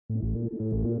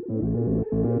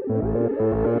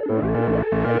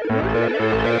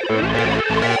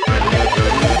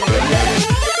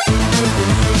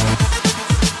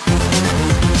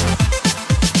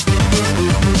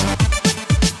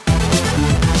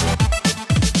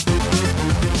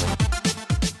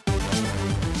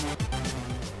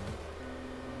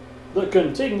The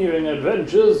continuing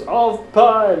adventures of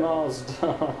Pie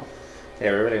Master.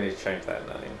 Yeah, we really need to change that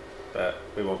name, but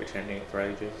we won't be changing it for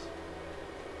ages.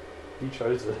 You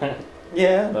chose that.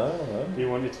 Yeah, no. You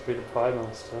wanted to be the Pie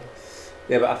Master.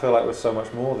 Yeah, but I feel like we're so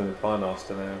much more than the Pie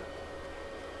Master now.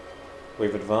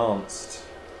 We've advanced.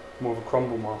 More of a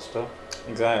Crumble Master.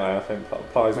 Exactly, I think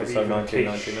pies were Maybe so even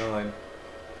 1999.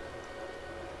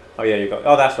 Oh yeah, you got.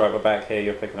 Oh, that's right. We're back here.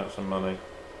 You're picking up some money.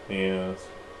 Yes.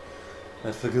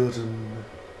 I'd forgotten.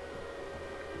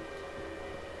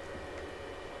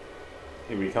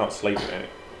 Yeah, we can't sleep in it.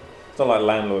 It's not like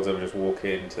landlords ever just walk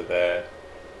into their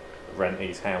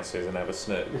rentees' houses and have a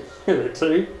snooze. They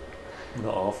do.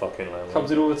 Not our fucking landlord. Comes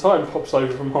in all the time, pops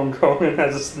over from Hong Kong and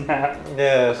has a snap.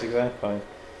 Yes, exactly.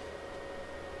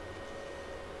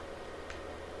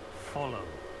 Follow.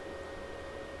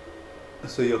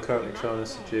 So you're currently trying to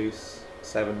seduce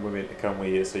 7 women to come with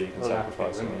you so you can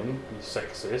sacrifice them. You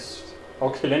sexist. I'll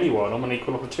kill anyone. I'm an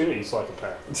equal opportunity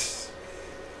psychopath.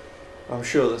 I'm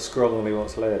sure that Scrum only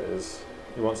wants ladies.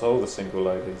 He wants all the single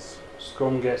ladies.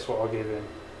 Scrum gets what I give him.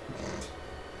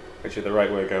 Which at the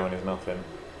rate we're going is nothing.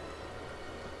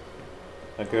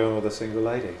 I'm going with the single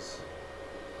ladies.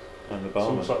 And the It's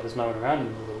barman. almost like there's no one around in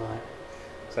the middle of the night.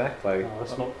 Exactly. No,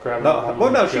 that's not grabbing. No,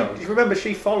 well, no. She remember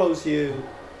she follows you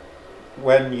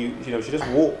when you know she just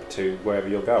walk to wherever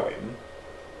you're going,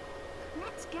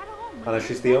 Let's get on. and if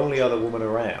she's the only other woman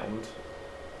around,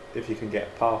 if you can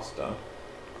get past her.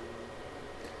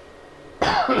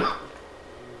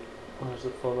 Where's the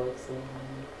follow thing?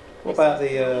 What about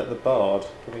the bard?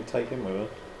 Can we take him with us?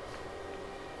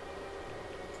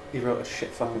 He wrote a shit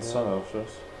fucking song after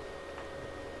us.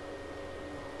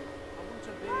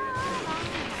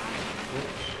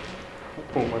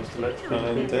 Almost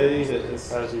electrocuted. Indeed, it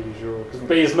is. As usual. Because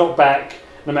B is not back,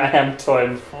 no matter how much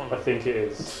time I think it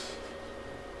is.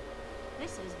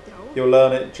 This is dope. You'll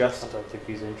learn it I just. don't think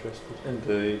he's interested.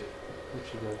 Indeed. Where'd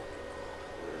she go?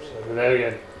 So there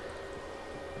again.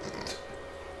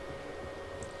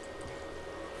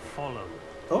 Follow.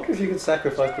 I wonder if you can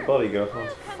sacrifice the bodyguard. I'll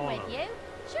come with you.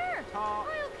 Sure. I'll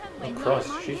come Oh with Christ,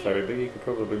 you. she's very big. You could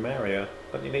probably marry her.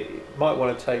 But you might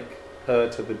want to take her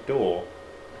to the door.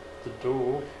 The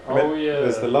door. Remember, Oh yeah.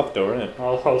 There's the love door, isn't it?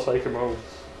 I'll take him all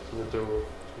to the door.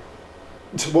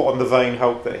 What on the vain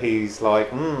hope that he's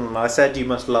like, I said you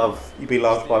be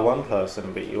loved by one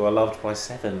person, but you are loved by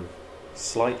 7.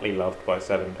 Slightly loved by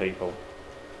 7 people.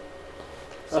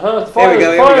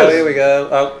 Here we go.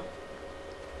 Oh.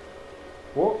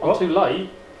 What? I'm What? too late?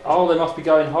 Oh, they must be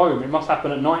going home. It must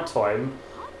happen at night time.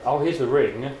 Oh, here's the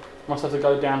ring. Must have to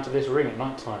go down to this ring at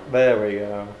night time. There we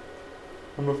go.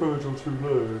 I'm afraid I'm too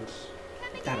late.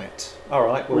 Damn it.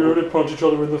 Alright, We well, already punch each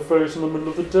other in the face in the middle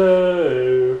of the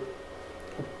day.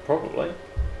 probably. Well,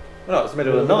 no, it's the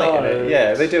middle of the night, isn't it? Night.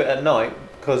 Yeah, they do it at night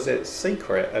because it's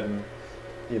secret and,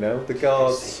 you know, the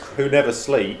guards who never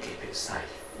sleep Keep it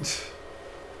safe.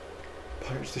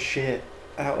 punch the shit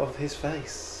out of his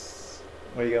face.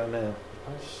 Where are you going now?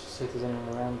 Let's see if there's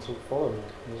anyone around to follow me.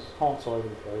 There's hearts all over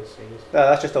the place. So No,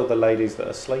 that's just all the ladies that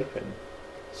are sleeping.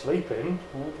 sleeping?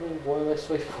 Why are they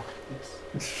sleeping?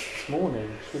 It's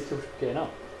morning. Should be getting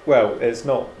up. Well, it's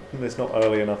not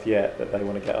early enough yet that they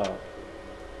want to get up.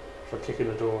 Should I kick in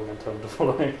the door and then tell them to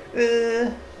follow me?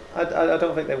 I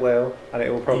don't think they will, and it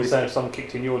will probably. You saying if someone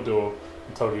kicked in your door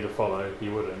and told you to follow,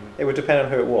 you wouldn't. It would depend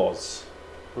on who it was.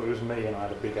 But it was me and I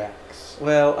had a big axe.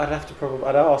 Well, I'd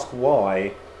ask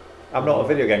why. I'm not a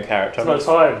video game character. There's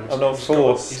no time. I'm not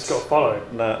forced. You just got to follow.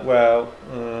 No,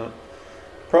 well,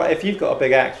 if you've got a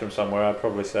big axe from somewhere, I'd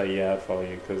probably say yeah, I'd follow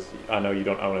you because I know you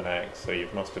don't own an axe, so you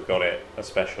must have got it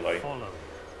especially. Follow.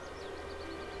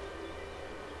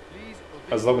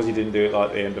 As long as you didn't do it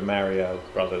like the end of Mario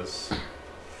Brothers,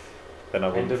 then I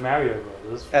wouldn't. End of Mario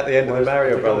Brothers. At the end of the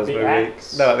Mario Have they got a Brothers big movie.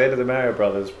 axe? No, at the end of the Mario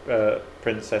Brothers,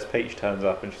 Princess Peach turns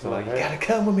up and she's like, "You Okay. gotta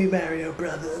come with me, Mario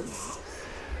Brothers."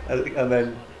 And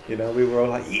then, you know, we were all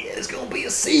like, "Yeah, there's gonna be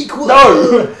a sequel."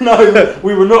 No,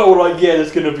 we were not all like, yeah,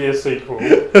 there's going to be a sequel.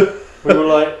 We were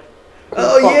like,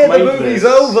 Oh fuck yeah, the made movie's this?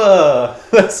 over.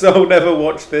 Let's all never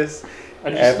watch this.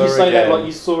 And ever you say that again. like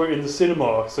you saw it in the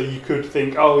cinema, so you could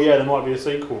think, oh yeah, there might be a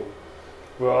sequel.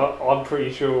 Well, I'm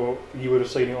pretty sure you would have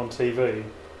seen it on TV,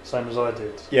 same as I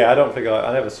did. Yeah, I don't think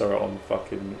I never saw it on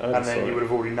fucking. I never And saw then you it. would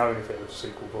have already known if it was a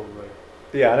sequel, probably.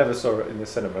 Yeah, I never saw it in the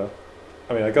cinema.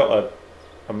 I mean, I got a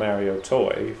a Mario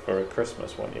toy for a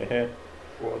Christmas one year.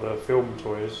 What, the film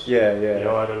toys? Yeah, yeah.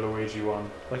 Yeah, I had a Luigi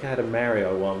one. Like I had a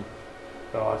Mario one.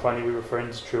 Oh, if only we were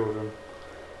friends, children.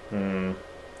 Hmm.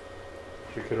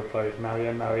 We could have played Mario,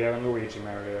 and Luigi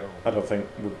Mario. I don't think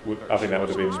I think that would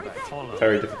have been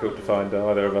very difficult to find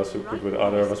either of us would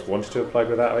either of us wanted to have played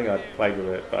with that. I think I'd played with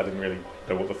it, but I didn't really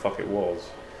know what the fuck it was.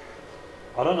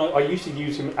 I don't know. I used to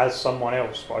use him as someone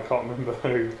else, but I can't remember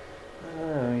who.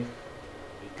 Oh.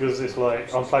 Because it's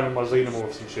like I'm playing with my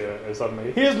Xenomorphs and shit, and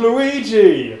suddenly here's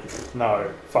Luigi.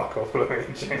 No, fuck off,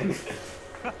 Luigi.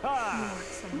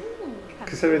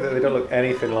 Considering that they don't look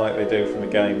anything like they do from the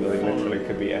game, they literally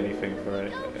could be anything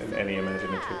for any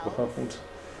imaginative world.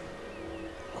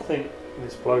 I think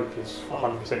this bloke is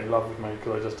 100% in love with me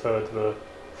because I just heard the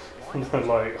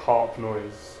like harp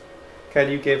noise. Can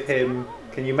you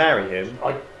marry him?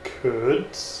 I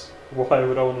could. Why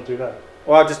would I want to do that?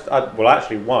 Well, well,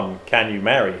 actually, one, can you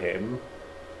marry him?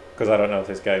 Because I don't know if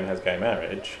this game has gay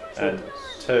marriage. And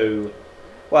two,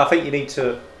 well, I think you need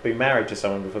to be married to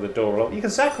someone before the door will open. You can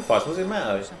sacrifice, what does it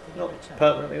matter? Not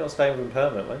permanently, not staying with him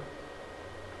permanently.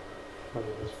 Maybe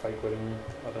it was a fake wedding.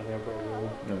 I don't think I've got a real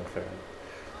one. No, fair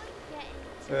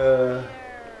enough.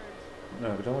 No,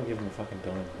 we don't want to give him a fucking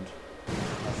diamond.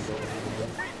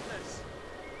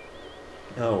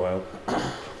 Oh well.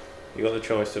 You got the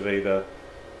choice of either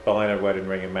buying a wedding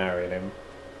ring and marrying him,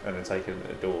 and then taking him to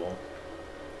the door,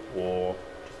 or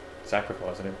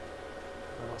sacrificing him.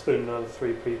 I've still another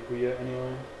 3 people yet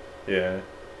anyway. Yeah.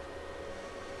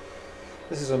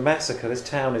 This is a massacre. This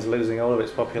town is losing all of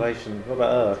its population. What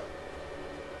about her?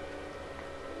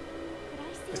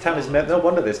 This town is no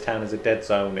wonder this town is a dead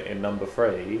zone in number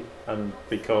 3, and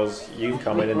because you've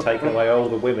come in and taken away all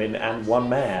the women and one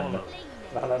man.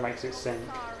 That makes it sense.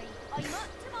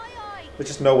 There's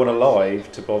just no one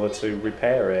alive to bother to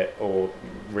repair it or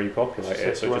repopulate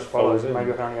it, so it just follows in.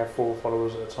 Maybe I can only have 4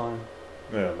 followers at a time.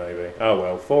 Yeah, maybe. Oh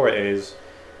well, 4 it is,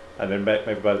 and then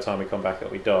maybe by the time we come back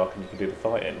it'll be dark and you can do the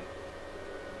fighting.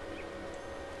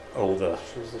 Is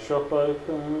the shop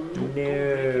open?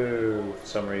 No, for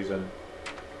some reason.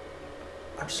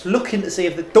 I'm just looking to see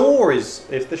if if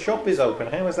the shop is open.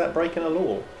 How is that breaking a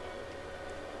law?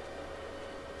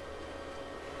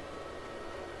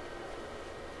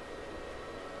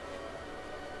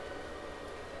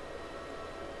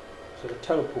 So the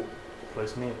teleport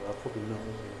place nearby, probably not, is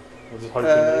it? I was just hoping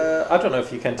that... I don't know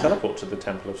if you can teleport to the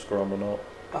Temple of Scrum or not.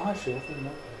 Oh, actually, I think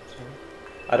not.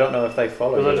 I don't know if they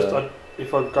follow you.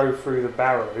 If I go through the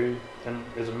barrow, then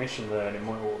there's a mission there and it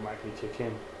might automatically kick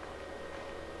in.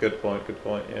 Good point,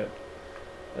 yeah.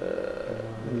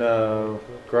 No.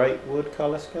 Great Wood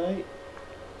Colour Skate?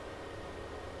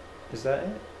 Is that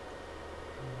it?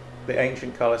 The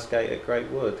ancient Colour Skate at Great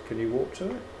Wood. Can you walk to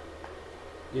it?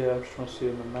 Yeah, I'm just trying to see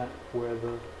on the map where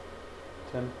the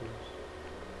temple is.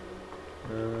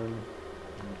 Oh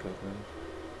God, no.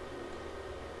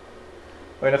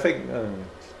 I mean, I think...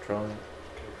 let's try it.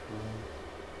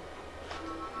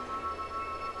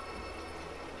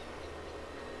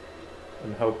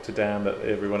 And hope to damn that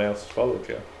everyone else has followed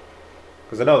you.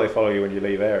 Because I know they follow you when you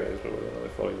leave areas, but I don't know they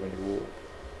follow you when you walk.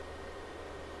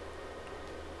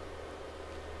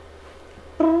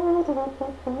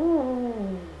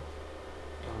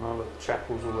 Oh, look, the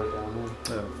chapel's all the way down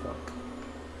there. Oh, fuck.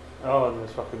 Oh, and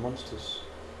there's fucking monsters.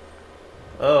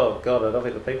 Oh, God, I don't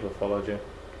think the people have followed you.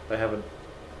 They haven't.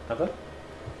 Have they?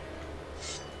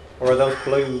 Or are those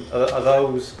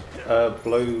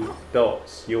blue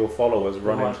dots your followers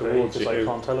running towards you? Because they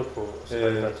can't teleport,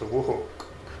 so they have to walk.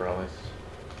 Christ.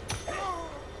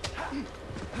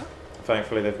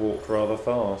 Thankfully they've walked rather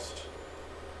fast.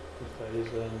 That is,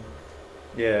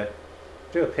 yeah.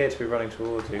 Do appear to be running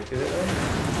towards you. Is it them?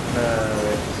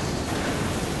 No, it's...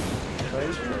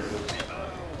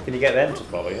 Can you get them to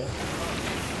follow you?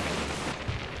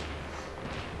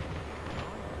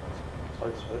 So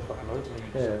fucking loads of them.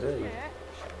 Yeah, do you?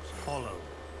 Follow.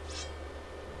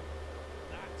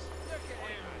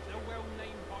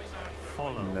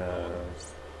 Follow. No.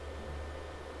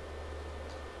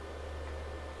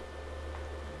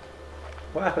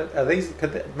 What happened? Are these?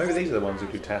 Maybe these are the ones who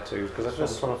do tattoos. Because I I'm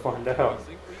just. trying to find out.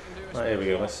 Right, here we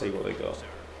go. Let's see what they got.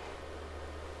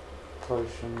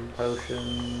 Potions.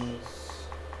 Potions.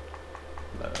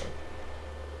 No.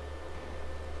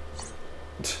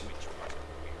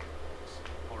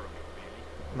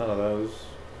 None of those.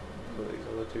 What are these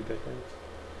other 2 decades?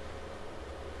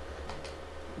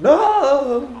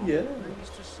 No! Yeah.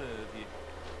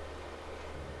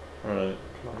 Right.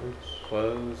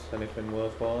 Clothes. Anything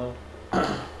worthwhile?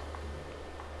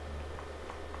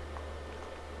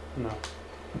 No.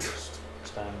 Just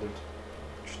standard.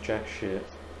 Just jack shit.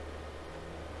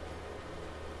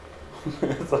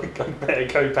 It's like, I better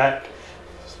go back,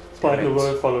 find the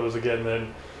word followers again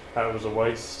then. That was a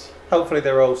waste. Hopefully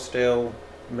they're all still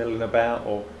milling about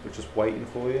or just waiting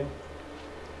for you.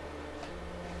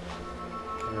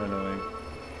 They're annoying.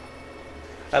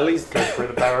 At least Go through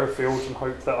the barrow fields and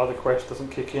hope that other quest doesn't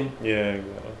kick in. yeah,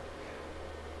 exactly.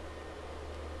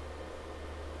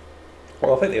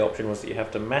 Well, I think the option was that you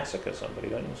have to massacre somebody,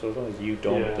 don't you? So as long as you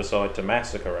don't decide to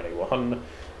massacre anyone,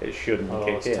 it shouldn't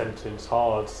kick it's in. tempting, it's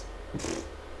hard.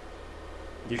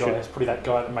 You It's probably that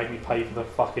guy that made me pay for the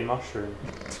fucking mushroom.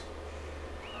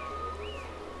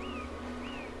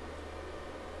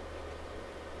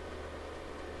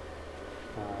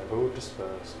 They've all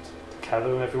dispersed.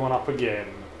 Gather everyone up again.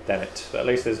 Damn it! But at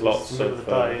least there's lots It's the middle of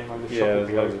the day, and the shop yeah, will there's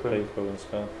be loads of open. people and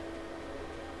stuff.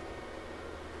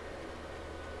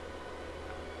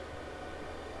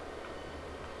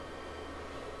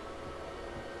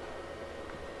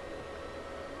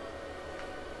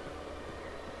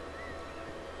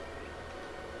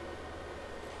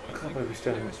 I can't believe we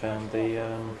still haven't found the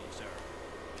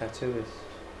tattooist.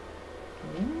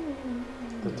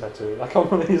 The tattoo. I can't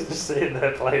believe he's just sitting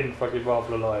there playing fucking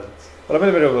Marvel Alliance. Well, I'm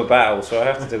in the middle of a battle, so I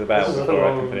have to do the battle This is a before I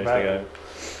can long finish battle.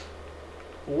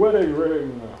 the game. Wedding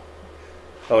ring!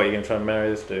 Oh, you're going to try and marry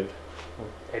this dude?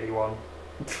 Anyone.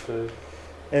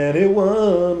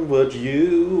 Anyone, what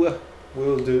you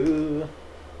will do.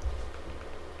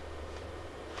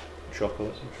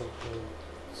 Chocolate. Some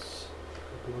chocolates.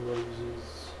 A couple of roses.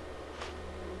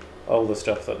 All the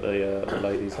stuff that the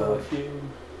ladies like. Perfume.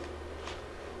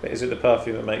 But is it the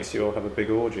perfume that makes you all have a big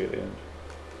orgy at the end?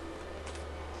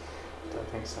 Don't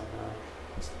think so, no.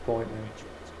 What's the point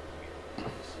then?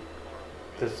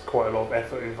 There's quite a lot of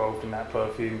effort involved in that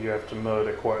perfume. You have to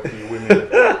murder quite a few women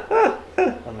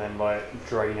and then like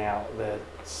drain out their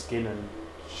skin and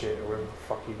shit or whatever the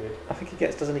fuck he did. I think he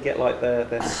gets, doesn't he get like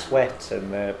their sweat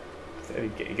and their, he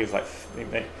gets like,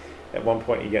 at one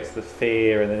point he gets the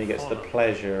fear and then he gets the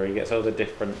pleasure, he gets all the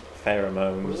different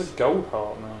pheromones. What was a gold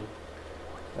heart, man?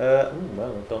 Well,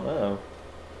 I don't know.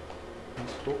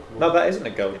 Let's talk about No, that isn't a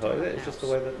gold heart, is it? It's just the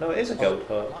way that, no, it is a gold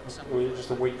heart. Or is it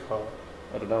just a weak heart?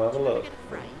 I don't know, have a look.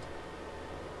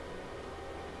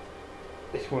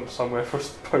 If you want somewhere for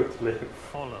us to both live.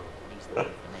 Follow. Oh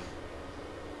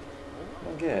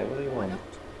yeah, what do you want?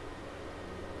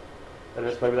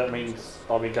 Unless maybe that means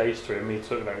I'm engaged to him, he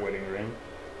took that wedding ring,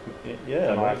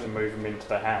 Yeah, and I have to maybe. move him into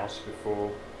the house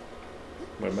before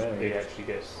We're he married. actually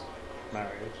gets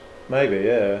married. Maybe,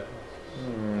 yeah. So,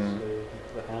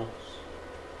 into the house.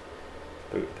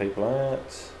 Boot the people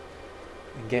out.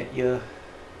 And get your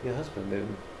husband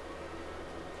in.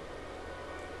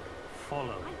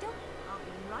 Follow. I don't. I'll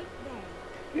be right there.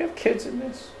 You have kids in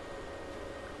this?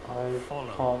 I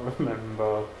Follow. can't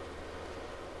remember.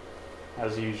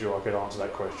 As usual, I could answer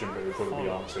that question, but we'll probably be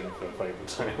answering for Fable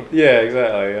 2. Yeah,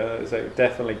 exactly. So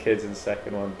definitely kids in the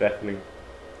second one, definitely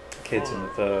kids in the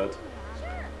third.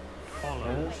 Sure.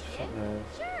 Follow. Yes, fuck no.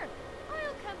 Sure.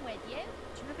 I'll come with you.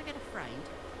 Do you ever get afraid?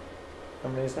 How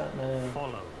many is that now?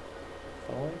 Follow.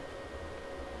 5?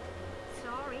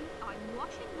 Sorry, I'm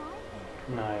washing my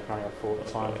hair. No, I can only afford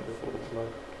the time.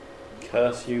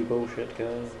 Curse you, bullshit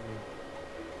girl.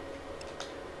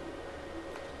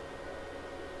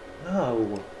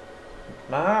 No.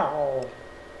 No.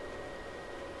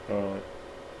 Alright.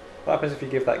 What happens if you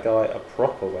give that guy a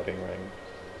proper wedding ring?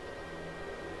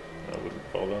 I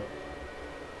wouldn't bother.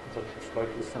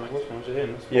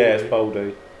 Yeah, it's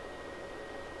Boldy.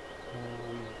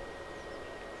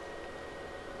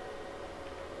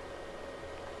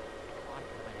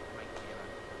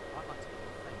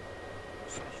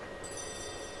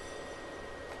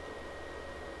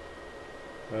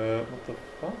 What the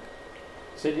fuck?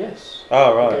 Said yes.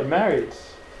 Oh, We're right. getting married.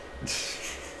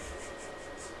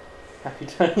 Happy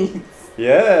days.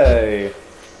 Yay!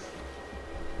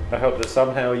 I hope that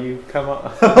somehow you come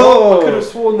up. I could have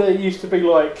sworn there used to be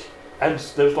like, and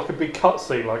there was like a big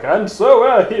cutscene, like, and so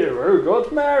our hero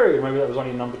got married. Maybe that was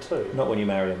only number 2. Not when you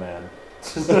marry a man.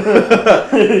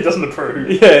 He doesn't approve.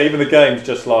 Yeah, even the game's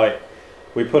just like,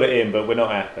 we put it in, but we're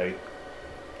not happy.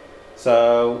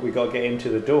 So we got to get him to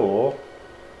the door,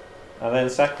 and then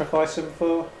sacrifice him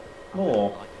for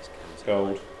more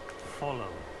gold. Follow.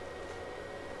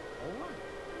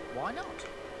 Why not?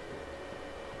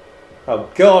 Oh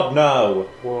God, no!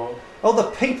 What? Oh,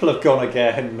 the people have gone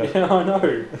again. Yeah, I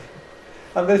know.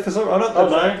 And they, for some, I'm not. Oh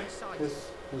no.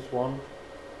 There's one.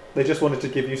 They just wanted to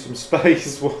give you some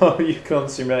space while you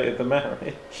consummated the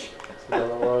marriage. There's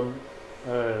another one.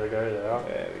 There we go. There.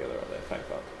 Yeah, the other one there. Thank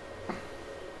God.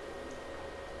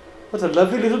 What a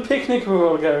lovely little picnic we're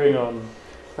all going on.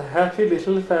 The happy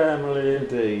little family.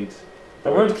 Indeed. They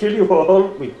won't kill you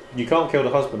all. You can't kill the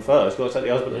husband first. You've got to take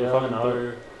the husband to the Yeah, I fucking door.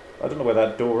 know. I don't know where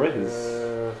that door is.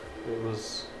 It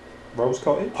was Rose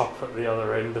Cottage? up at the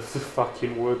other end of the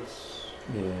fucking woods.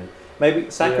 Yeah. Maybe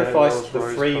sacrifice was the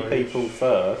Rose 3 Cottage. people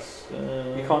first.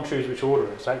 You can't choose which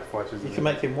order it sacrifices. You can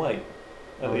make him wait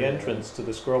at Oh, the yeah. entrance to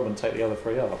the scroll and take the other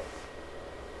 3 up.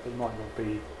 It might not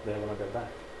be there when I go back.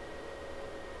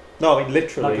 No, I mean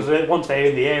literally. Because once they're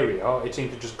in the area, it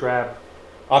seemed to just grab.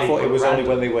 I thought it was only random.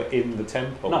 when they were in the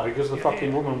temple. No, because the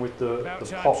fucking woman with the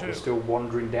pot was still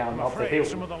wandering down up the hill.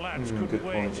 Some of the lads Good couldn't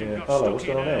wait point, and yeah. got Hello, what's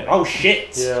stuck going on in here? early. Oh shit!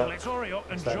 Yeah. So let's hurry up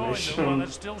and It's that join them mission. while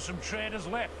there's still some traders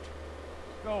left.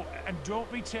 Oh, and don't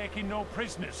be taking no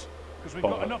prisoners, because we've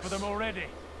got enough of them already.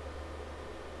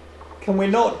 Can we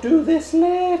not do this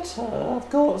later? I've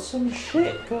got some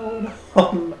shit going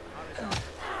on.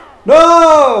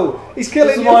 No! He's This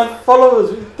killing is you! my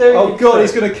followers. Oh god,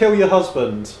 he's going to kill your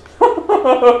husband.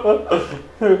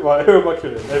 Right, who am I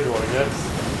killing? Everyone, yes.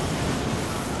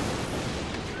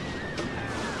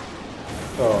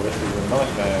 Oh, this is a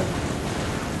nightmare.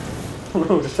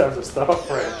 We'll just have to start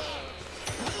fresh.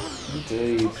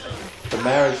 Indeed. The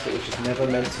marriage that was just never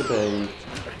meant to be.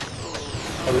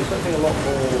 Oh, there's something a lot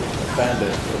more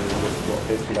bandits than what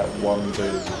appears to be that one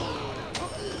dude.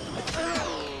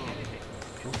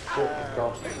 Oh,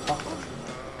 God.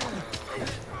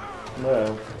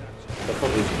 Well, they're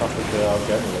probably as tough as they are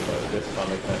generally, but this time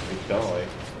they can actually die.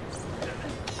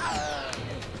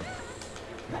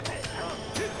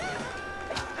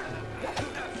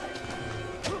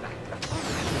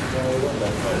 No, they won't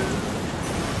let go.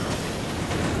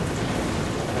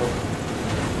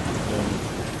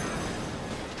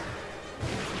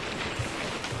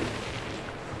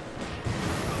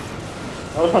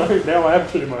 Oh no, now I am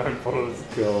killing my own followers.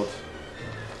 God.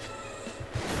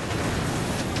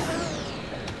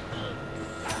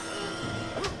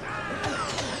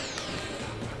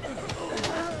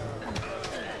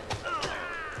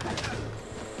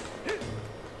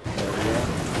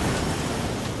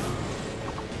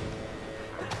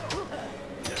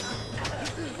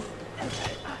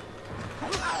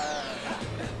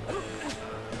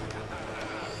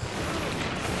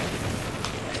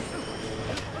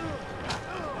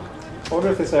 I wonder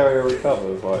if this area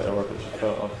recovers, like, or if it's just,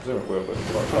 I presume it will, but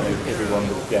it's like funny if everyone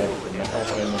was dead and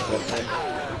they're in the setting.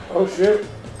 Oh shit.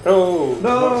 Oh,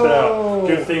 No! knocked out.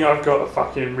 Good thing I've got a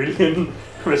fucking million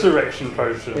resurrection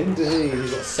potions. Indeed,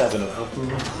 you've got 7 of them.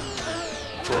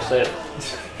 That's what I said.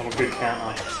 I'm a good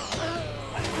counter.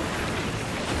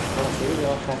 Oh, so really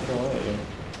are hacking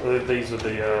away. These are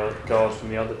the guards from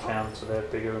the other town, so they're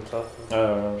bigger and tougher.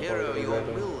 Oh, Hero, your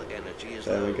will energy is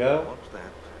There we low. go. What's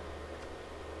that?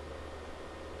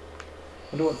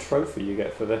 I wonder what trophy you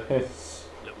get for this.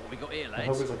 Look what we got here, I lads.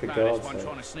 hope it's like a Found this guard's one head.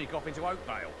 trying to sneak off into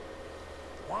Oakvale.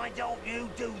 Why don't you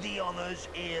do the honours,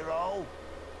 hero?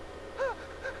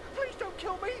 Please don't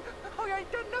kill me! I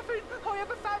ain't done nothing! I have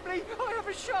a family! I have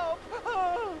a shop!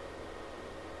 Oh.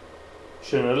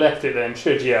 Shouldn't have left it then,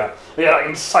 should ya? Yeah,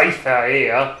 I'm safe out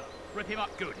here. Rip him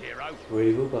up good, hero.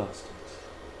 Evil bastards.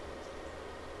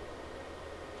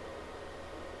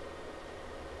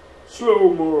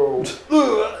 Slow mo.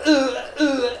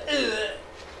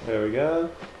 There we go.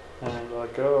 And I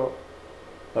got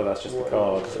Oh, that's just the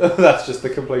Whatever. card. That's just the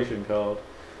completion card.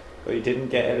 But you didn't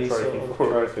get Yeah, any trophy sort of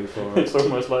for it. trophy for It's it.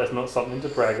 almost like it's not something to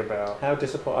brag about. How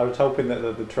disappointing. I was hoping that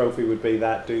the trophy would be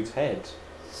that dude's head.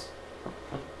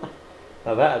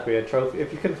 Now that'd be a trophy.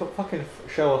 If you can fucking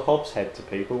show a Hobbs head to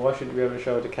people, why shouldn't you be able to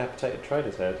show a decapitated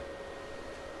trader's head?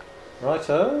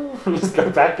 Righto. Let's go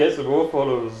back, get some more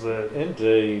followers.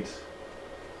 Indeed.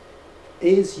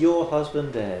 Is your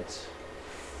husband dead?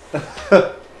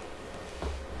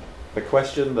 The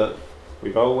question that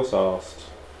we've always asked.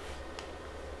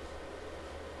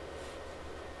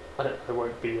 I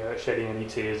won't be shedding any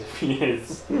tears if he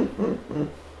is.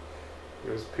 It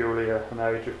was purely a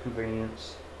marriage of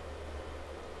convenience.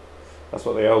 That's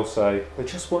what they all say. They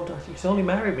just want. He's only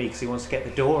married me because he wants to get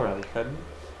the door open.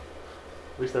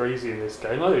 At least they're easy in this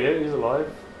game. Oh yeah, he's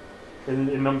alive.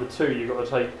 In number 2, you've got to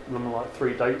take them like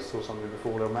 3 dates or something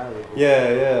before they're married.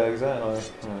 Yeah, exactly. Oh,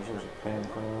 it's always a pain.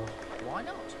 Why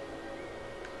not?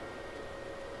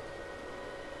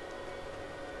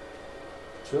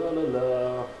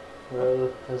 Tra-la-la.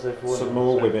 Well, as everyone Some else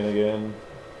more said. women again.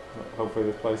 Hopefully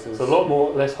this place is. It's a lot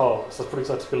more, less hearts. That's probably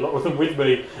because I took a lot of them with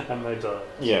me and they died.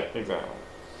 Yeah, exactly.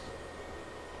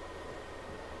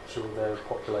 Sure, their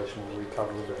population will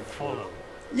recover a bit. Follow.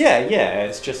 Yeah,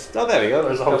 it's just. Oh, there we go.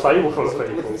 There's a whole table full of Look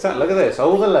people. at that, look at this,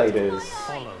 all the ladies.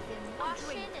 Follow.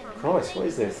 Christ, what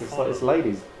is this? It's like it's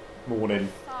ladies' morning.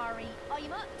 Sorry,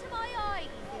 I'm up to my eyes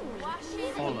in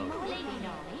washing Follow. and cleaning.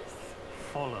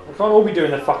 Follow. We can't all be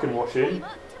doing the fucking washing.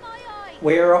 Up to my eye.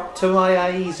 We're up to my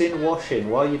A's in washing.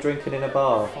 Why are you drinking in a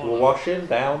bar? We're washing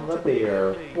down the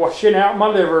beer. Washing out my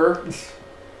liver.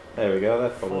 There we go, they're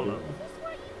followed.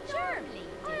 Sure,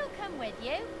 I'll come with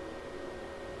you.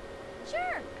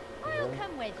 Sure, I'll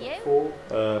come with you. 4.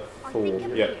 I 4.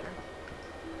 think a Yep. beer.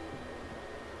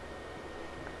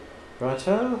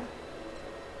 Righto.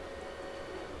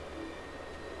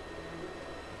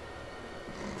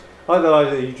 I like the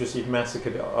idea that you've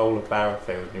massacred all of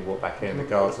Barrowfield and you walk back in and the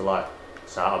guards are like,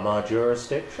 it's out of my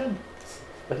jurisdiction.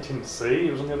 They didn't see.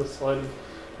 He was on the other side of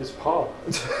this path.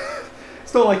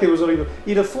 It's not like it was on either.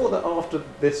 You'd have thought that after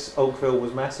this Oakville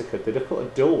was massacred, they'd have put a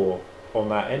door on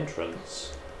that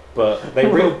entrance, but they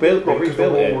rebuilt. They Because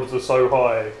rebuilt the it walls are so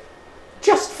high.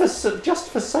 just for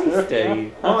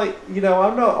safety. Like, you know,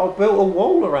 I built a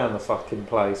wall around the fucking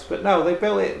place, but no, they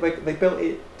built it. They built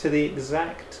it to the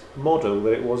exact model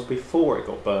that it was before it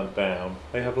got burnt down.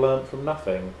 They have learnt from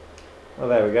nothing. Well,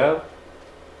 there we go.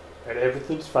 And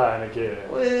everything's fine again.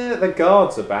 Well, the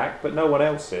guards are back, but no one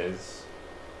else is.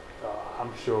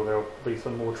 I'm sure there'll be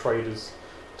some more traders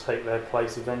take their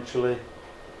place eventually.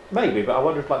 Maybe, but I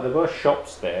wonder if like there were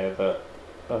shops there that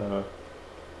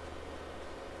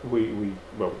we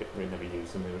never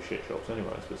used them. They were shit shops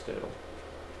anyways, but still.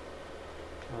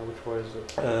 Which way is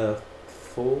it?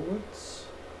 Forwards?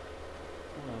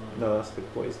 No, that's good.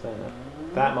 What is that?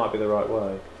 That might be the right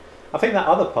way. I think that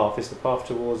other path is the path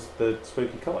towards the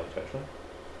spooky cottage, actually.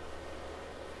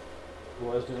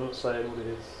 Why doesn't it not say what it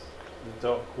is? The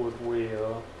Darkwood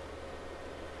Weir.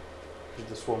 Is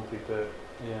the swampy bit.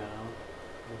 Yeah.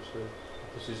 What's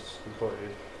this? This is the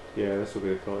cottage. Yeah, this will be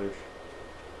the cottage.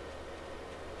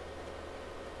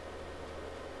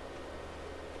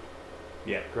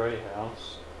 Yeah. Grey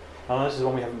House. Oh, this is the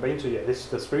one we haven't been to yet. This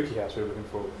is the spooky house we were looking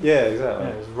for. Yeah, exactly.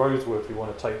 Yeah, there's Rosewood we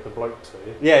want to take the bloke to.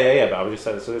 Yeah, but I was just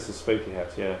saying, so this is spooky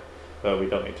house, yeah. But we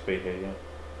don't need to be here yet.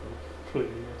 Please,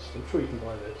 I'm sure you can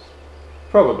buy this.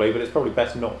 Probably, but it's probably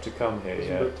best not to come here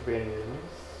Doesn't yet. look to be any business.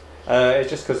 It's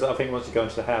just because I think once you go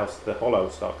into the house, the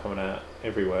hollows start coming out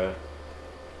everywhere.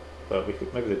 But we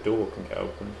could, maybe the door can get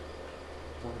opened.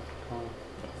 Oh,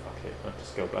 fuck it, I'll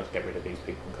just get rid of these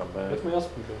people and come back. Where's my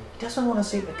husband going? He doesn't want to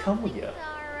see them come with you.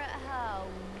 Are at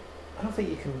home. I don't think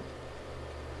you can.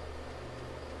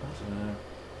 I don't know.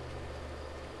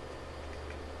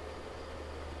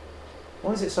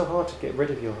 Why is it so hard to get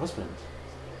rid of your husband?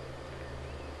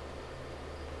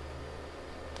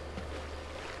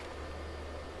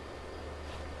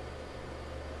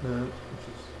 No,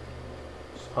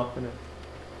 just up in it.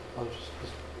 I was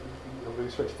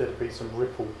expecting there to be some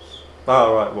ripples.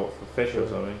 Oh right, what, for fish or Sure.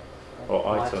 something?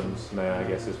 Or items? No, I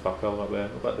guess it's fuck all up there.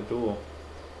 What about the door?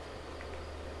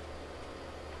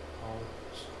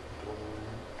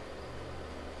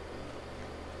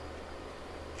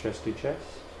 Chesty chest?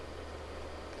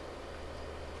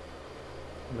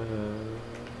 No.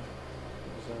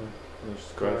 What's that?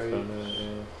 There's grave down there,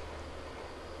 yeah.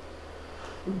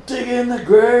 Dig in the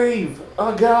grave!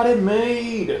 I got it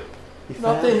made! You Nothing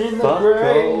found in the fuck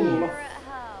grave. all. Are at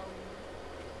home.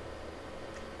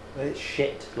 It's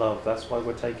shit, love. That's why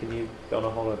we're taking you on a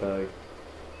holiday.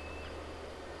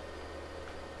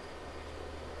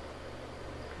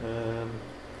 Can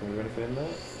we do anything in there?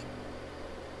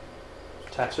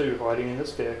 Tattoo hiding in the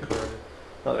scarecrow.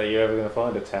 Not that you're ever going to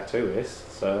find a tattooist,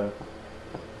 so...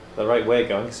 The rate we're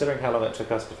going, considering how long it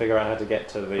took us to figure out how to get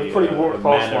to the We probably walked the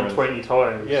past manor one 20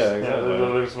 times. Yeah, exactly.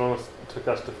 As long as it took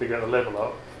us to figure out the level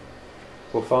up.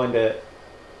 We'll find it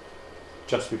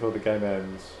just before the game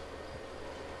ends.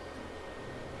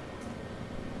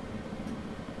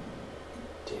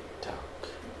 Tick tock.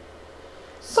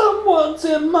 Someone's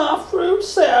in my fruit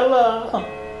cellar!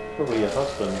 Probably your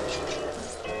husband.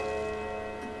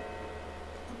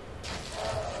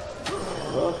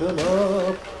 Welcome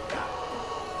up!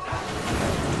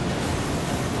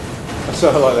 I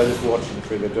sort of like they're just watching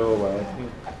through the doorway.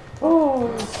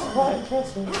 Oh, it's quite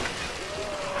interesting.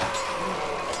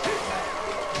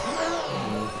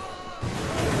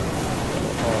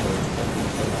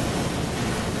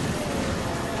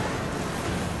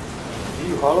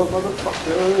 You hollow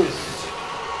motherfuckers!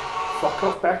 Fuck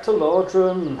off back to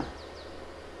Lordran!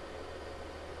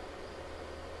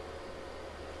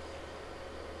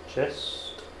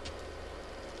 Chest.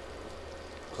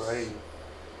 Grave.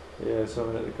 Yeah,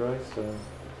 something at the gravestone.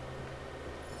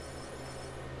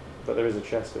 But there is a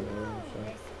chest in the room, so.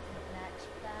 This is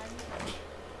the next thing.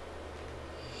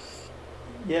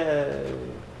 Yay!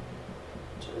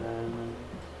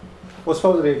 Well,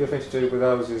 supposedly a good thing to do with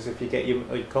those is if you get your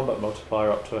combat multiplier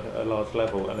up to a large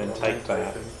level and then take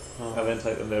that, and then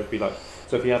take them, there'd be like,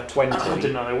 so if you have 20, I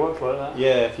didn't know they worked like that.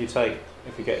 yeah, if you take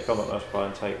if you get a combat multiplier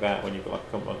and take that, when you've got like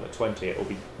a combat at 20, it will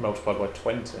be multiplied by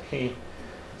 20.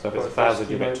 So if it's 1,000,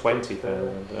 you get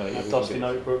 20,000. A dusty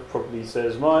notebook probably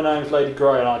says, "My name's Lady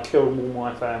Grey and I killed all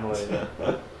my family."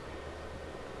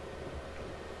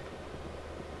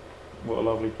 What a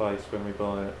lovely place when we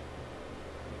buy it.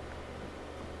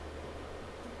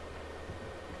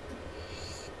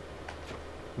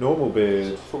 Normal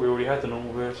beard. I thought we already had the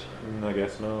normal beard. I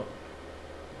guess not.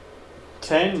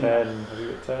 10. 10. Have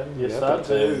you got 10? Yes, yeah, I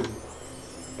do.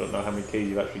 Don't know how many keys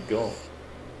you've actually got.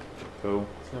 Cool.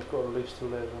 I think I've got at least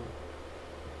 11.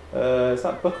 Is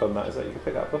that book on that? Is that you can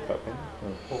pick that book up in?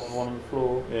 Oh. One on the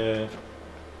floor. Yeah.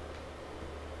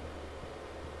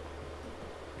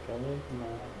 Can you? No.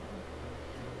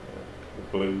 The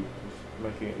blue is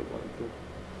making it look like good.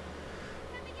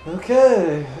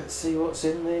 Okay, let's see what's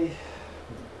in the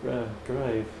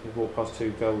grave. You've walked past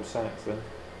 2 gold sacks then.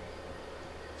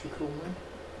 What do you call me?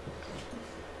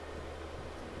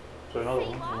 So another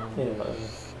one? Yeah.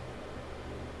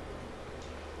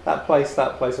 That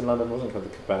place in London wasn't called the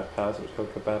Kebab Palace, it was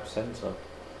called Kebab Centre.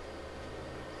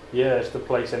 Yeah, it's the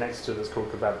place next to it that's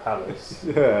called Kebab Palace.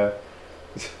 Yeah.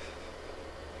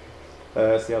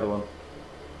 It's the other one.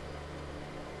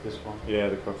 This one? Yeah,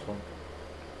 the cross one.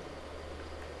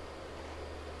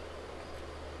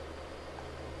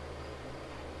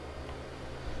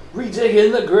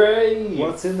 Redigging the grave!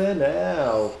 What's in there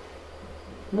now?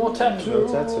 More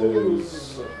tattoos! More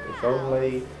tattoos. If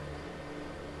only.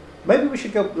 Maybe we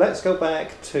should go. Let's go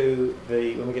back to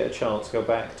the. When we get a chance, go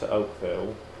back to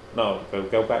Oakville. No,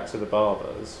 go back to the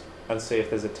barbers and see if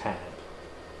there's a tab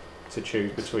to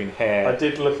choose between hair. I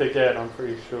did look again. I'm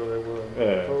pretty sure there were.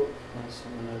 Yeah. Oh, there's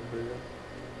something over here.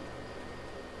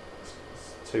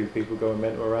 2 people going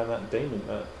mental around that demon,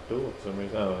 that door for some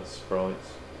reason. Oh, that's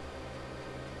sprites.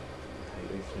 I hate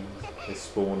these things. They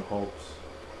spawn hobs.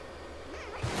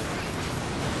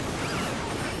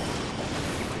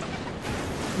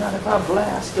 Not if I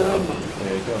blast them!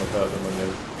 Yeah, you can't hurt them when they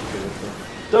give it to them.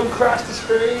 Don't crash the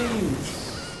screen!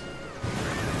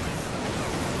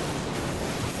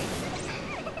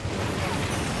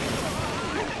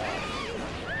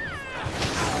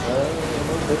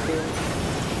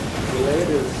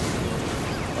 Ladies.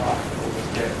 Always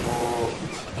get more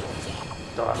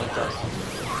diamond dust.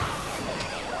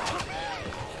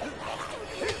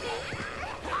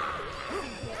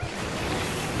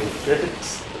 Shit.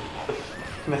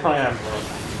 Now I am lost.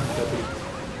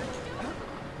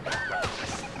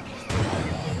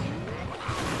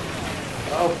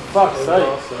 Oh, fuck's sake.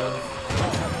 Awesome.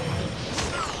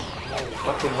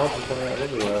 Fucking hobs are coming out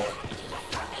everywhere.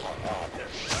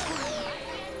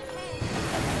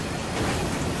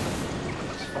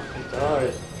 Die.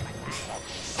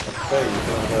 I say you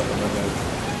can't hurt them when they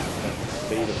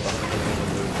speed of fucking thing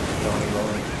and the shiny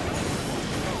line.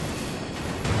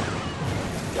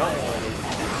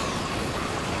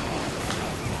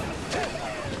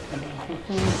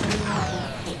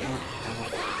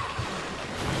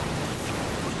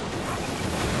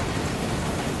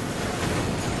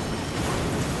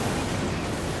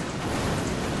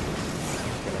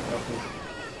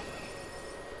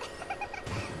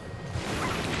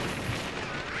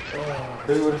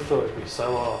 Who would have thought it'd be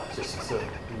so hard just to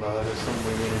murder some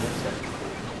women in a tent?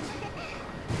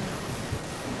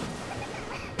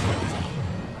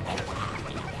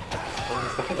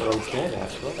 I think they're all scared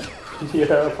actually.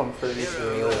 Yeah, I'm pretty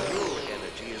sure. Your will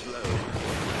energy is low.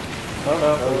 Oh no,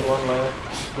 there's one left.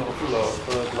 Not a lot.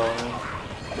 Third line.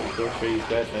 Sure she's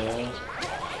dead now.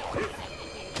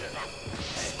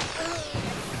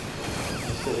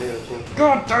 Still here as well.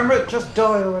 God damn it, just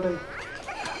die already.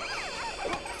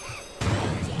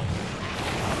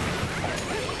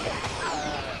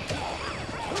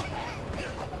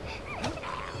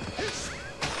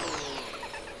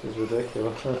 This is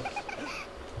ridiculous.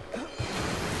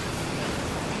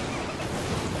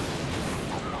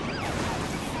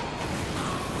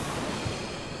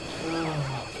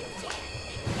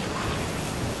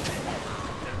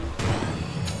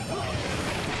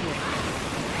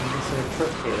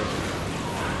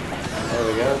 There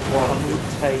we go. One who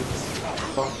takes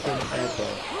fucking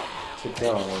ever to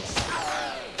die.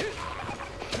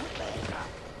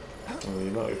 Well,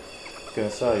 you're not going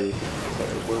to say you can set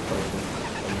a will potion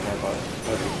when you have like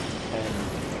over 10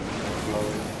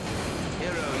 flowing.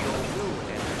 Hero, your will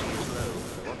energy is low.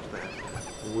 What's that?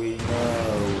 We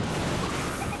know,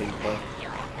 people.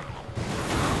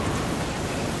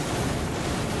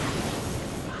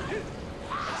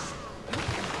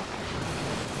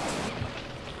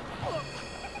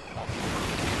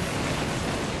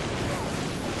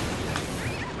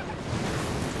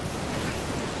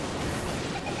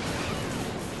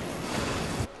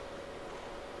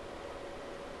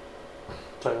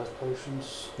 Take those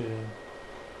potions. Yeah.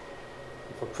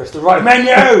 If I press the right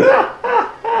menu!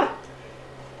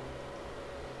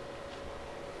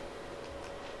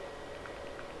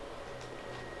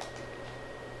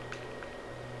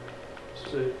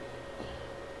 See.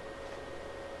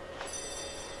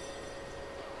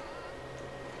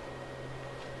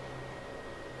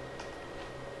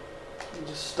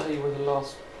 Just stay with the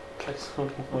last place I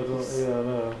was. Yeah, I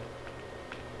know.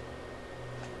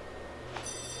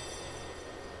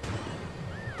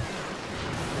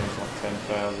 It's like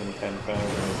 10,000, 10,000,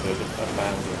 so just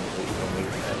 1,000 that you don't need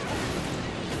to pay.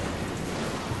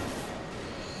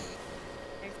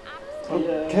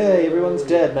 Okay, everyone's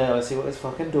dead now. Let's see what this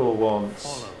fucking door wants.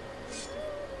 Follow.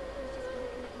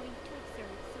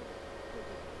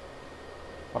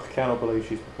 I cannot believe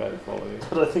she's prepared to follow you.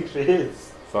 I don't think she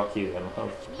is. Fuck you then.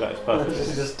 That is perfect.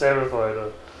 She's just terrified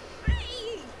of.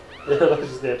 Yeah, like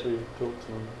she's scared to even talk to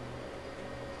him.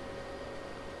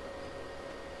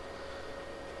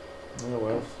 Oh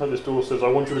well. And this door says, I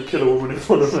want you to kill a woman in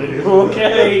front of me.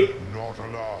 Okay! Not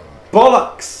allowed.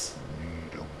 Bollocks!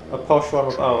 Need A posh one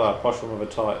with a posh one with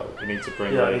a title. You need to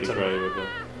bring Yeah, I Lady need to- Grey with her.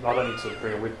 I don't need to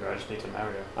bring her with me, I just need to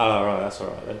marry her. Oh right, that's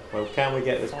alright then. Well, can we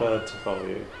get this bird to follow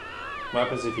you? What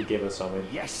happens if you give her something?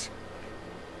 Yes.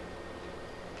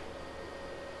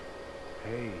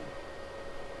 Hey.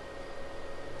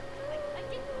 I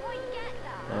didn't quite get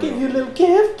that. Give you a little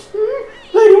gift?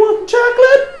 Hmm? Lady want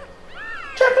chocolate?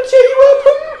 Chocolate cheer you up?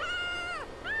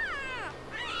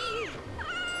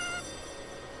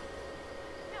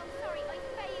 No, sorry, I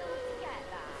failed to get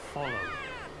that. Follow.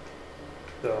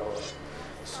 Oh.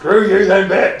 Screw you then,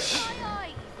 bitch! My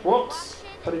eyes, What? washing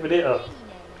Can't even and hit her. cleaning.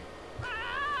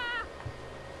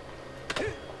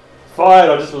 Fine,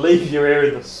 I'll just leave you here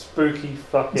in the spooky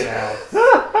fucking house.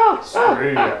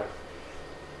 Screw you.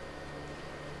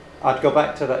 I'd go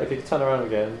back to that. If you could turn around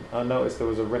again, I noticed there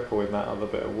was a ripple in that other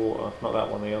bit of water. Not that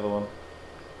one, the other one.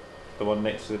 The one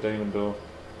next to the demon door.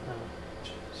 Oh,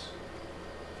 jeez.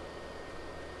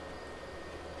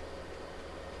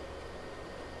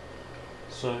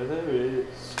 So there is.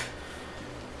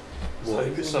 What?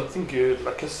 So it's something good,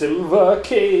 like a silver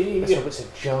key. Let's hope it's a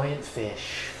giant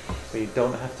fish. So you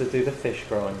don't have to do the fish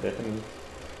grinding.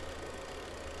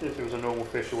 If it was a normal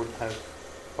fish, it wouldn't have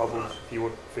bubbles. If you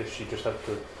want fish, you just have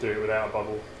to do it without a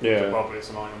bubble. Yeah. If it's a bubble, it's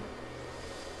an item.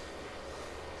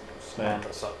 Snap.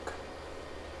 And a suck.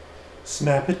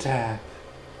 Snap a tap.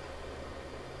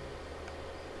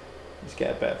 Just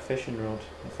get a better fishing rod,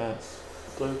 if that's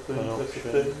Don't think an that's a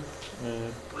option. thing.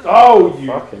 Yeah. Oh, you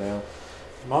Fucking hell.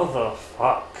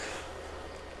 motherfuck.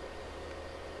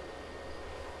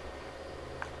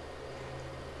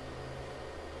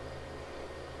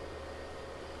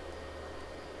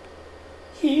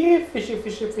 Here, fishy,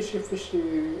 fishy, fishy, fishy.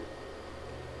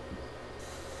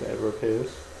 If it ever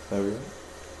appears. There we go.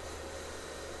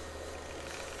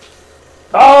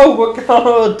 Oh my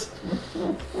god!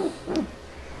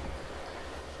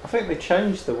 I think they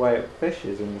changed the way it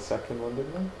fishes in the second one,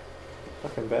 didn't they?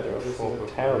 Fucking better. This Probably.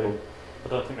 is terrible. I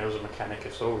don't think there was a mechanic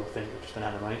at all. I think it was just an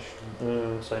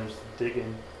animation. Same as the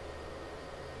digging.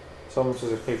 It's almost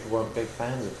as if people weren't big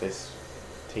fans of this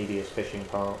tedious fishing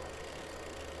part.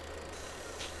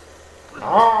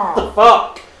 Ah,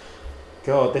 fuck!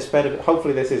 God, this better.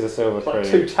 Hopefully, this is a silver It's like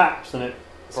cream. 2 taps and it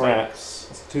breaks.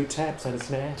 It's 2 taps and a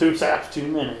snap. 2 taps too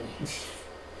many.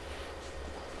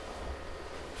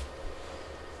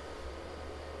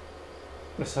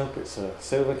 Let's hope it's a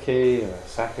silver key or a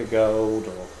sack of gold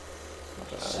or I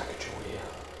don't know. Sacagawea.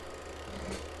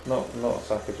 Not a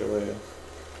Sacagawea.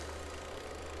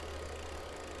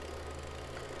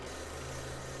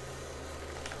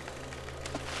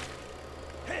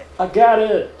 I got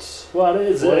it! What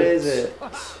is What it? is it?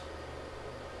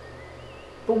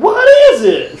 But what is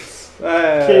it?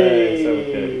 Hey, silver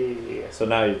key. So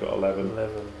now you've got 11.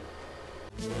 11.